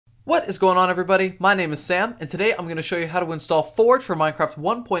What is going on, everybody? My name is Sam, and today I'm going to show you how to install Forge for Minecraft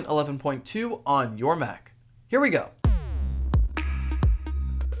 1.11.2 on your Mac. Here we go.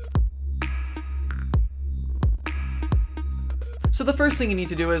 So the first thing you need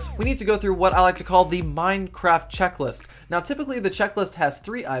to do is we need to go through what I like to call the Minecraft checklist. Now typically the checklist has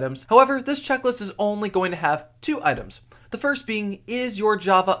 3 items, however this checklist is only going to have 2 items. The first being, is your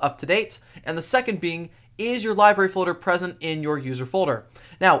Java up to date? And the second being, is your library folder present in your user folder?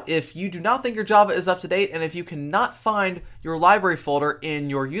 Now, if you do not think your Java is up to date, and if you cannot find your library folder in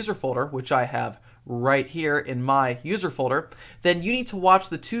your user folder, which I have right here in my user folder, then you need to watch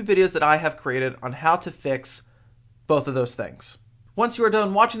the 2 videos that I have created on how to fix both of those things. Once you are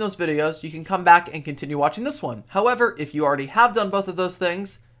done watching those videos, you can come back and continue watching this one. However, if you already have done both of those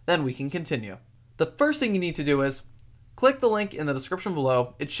things, then we can continue. The first thing you need to do is click the link in the description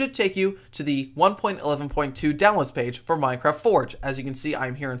below. It should take you to the 1.11.2 downloads page for Minecraft Forge. As you can see,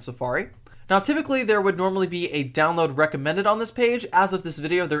 I'm here in Safari. Now, typically there would normally be a download recommended on this page. As of this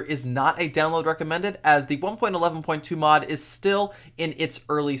video, there is not a download recommended, as the 1.11.2 mod is still in its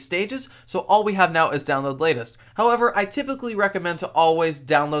early stages, so all we have now is download latest. However, I typically recommend to always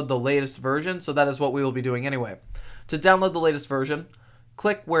download the latest version, so that is what we will be doing anyway. To download the latest version,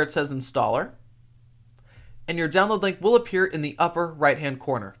 click where it says installer, and your download link will appear in the upper right hand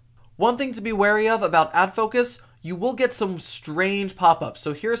corner. One thing to be wary of about ad focus, you will get some strange pop-ups,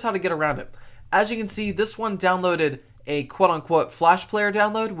 so here's how to get around it. As you can see, this one downloaded a quote-unquote Flash Player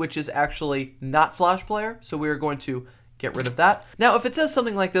download, which is actually not Flash Player, so we are going to get rid of that. Now, if it says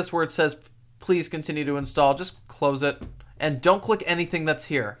something like this where it says, please continue to install, just close it, and don't click anything that's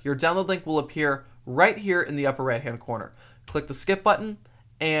here. Your download link will appear right here in the upper right-hand corner. Click the skip button,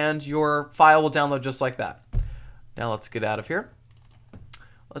 and your file will download just like that. Now let's get out of here.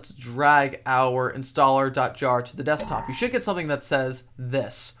 Let's drag our installer.jar to the desktop. You should get something that says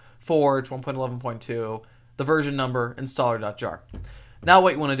this, Forge 1.11.2, the version number, installer.jar. Now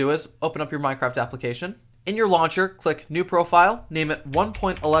what you want to do is open up your Minecraft application. In your launcher, click New Profile, name it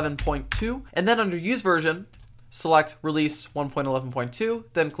 1.11.2, and then under Use Version, select Release 1.11.2,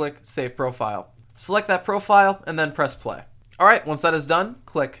 then click Save Profile. Select that profile, and then press play. Alright, once that is done,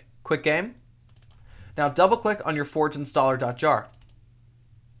 click Quit Game. Now double click on your Forge installer.jar.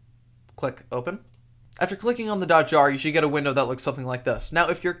 Click Open. After clicking on the .jar, you should get a window that looks something like this. Now,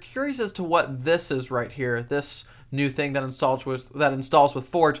 if you're curious as to what this is right here, this new thing that installs with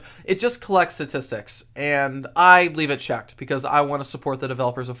Forge, it just collects statistics, and I leave it checked because I want to support the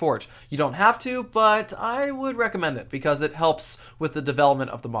developers of Forge. You don't have to, but I would recommend it because it helps with the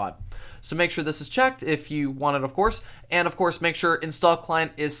development of the mod. So make sure this is checked if you want it, of course, and of course make sure Install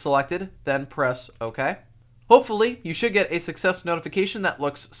Client is selected, then press OK. Hopefully, you should get a success notification that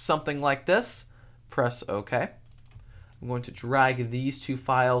looks something like this. Press OK. I'm going to drag these 2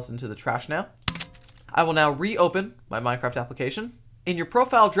 files into the trash now. I will now reopen my Minecraft application. In your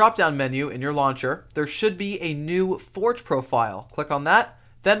profile drop-down menu in your launcher, there should be a new Forge profile. Click on that,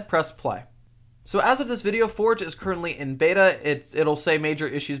 then press play. So as of this video, Forge is currently in beta. It'll say major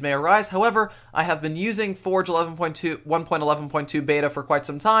issues may arise. However, I have been using Forge 1.11.2 beta for quite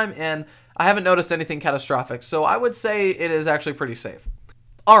some time, and I haven't noticed anything catastrophic, so I would say it is actually pretty safe.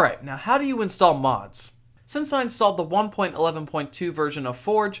 Alright, now how do you install mods? Since I installed the 1.11.2 version of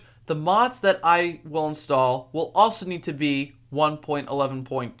Forge, the mods that I will install will also need to be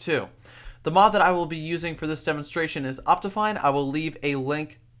 1.11.2. The mod that I will be using for this demonstration is Optifine. I will leave a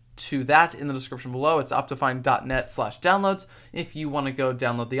link to that in the description below. It's optifine.net/downloads if you want to go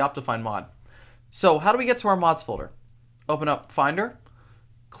download the Optifine mod. So how do we get to our mods folder? Open up Finder,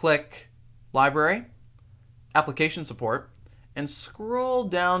 click Library, Application Support, and scroll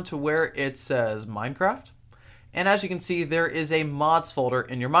down to where it says Minecraft. And as you can see, there is a mods folder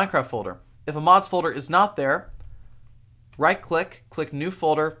in your Minecraft folder. If a mods folder is not there, right click, click New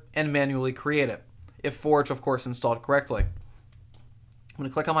Folder, and manually create it. If Forge, of course, installed correctly. I'm going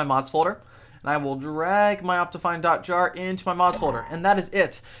to click on my mods folder, and I will drag my Optifine.jar into my mods folder, and that is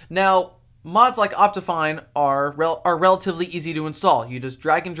it. Now, mods like Optifine are relatively easy to install. You just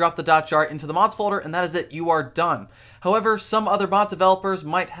drag and drop the .jar into the mods folder, and that is it. You are done. However, some other mod developers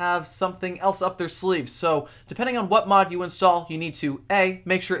might have something else up their sleeves. So, depending on what mod you install, you need to A,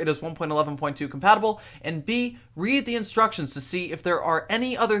 make sure it is 1.11.2 compatible, and B, read the instructions to see if there are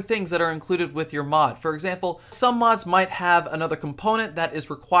any other things that are included with your mod. For example, some mods might have another component that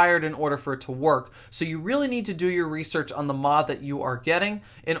is required in order for it to work. So you really need to do your research on the mod that you are getting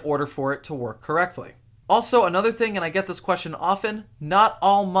in order for it to work correctly. Also, another thing, and I get this question often, not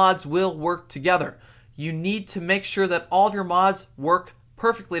all mods will work together. You need to make sure that all of your mods work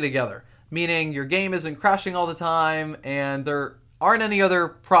perfectly together, meaning your game isn't crashing all the time and they're aren't any other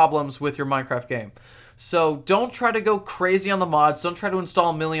problems with your Minecraft game. So don't try to go crazy on the mods. Don't try to install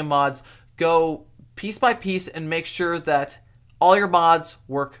a million mods. Go piece by piece and make sure that all your mods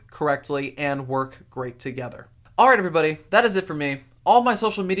work correctly and work great together. Alright everybody, that is it for me. All my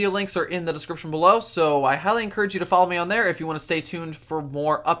social media links are in the description below, so I highly encourage you to follow me on there if you want to stay tuned for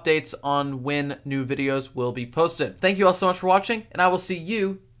more updates on when new videos will be posted. Thank you all so much for watching, and I will see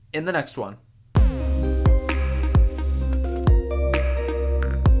you in the next one.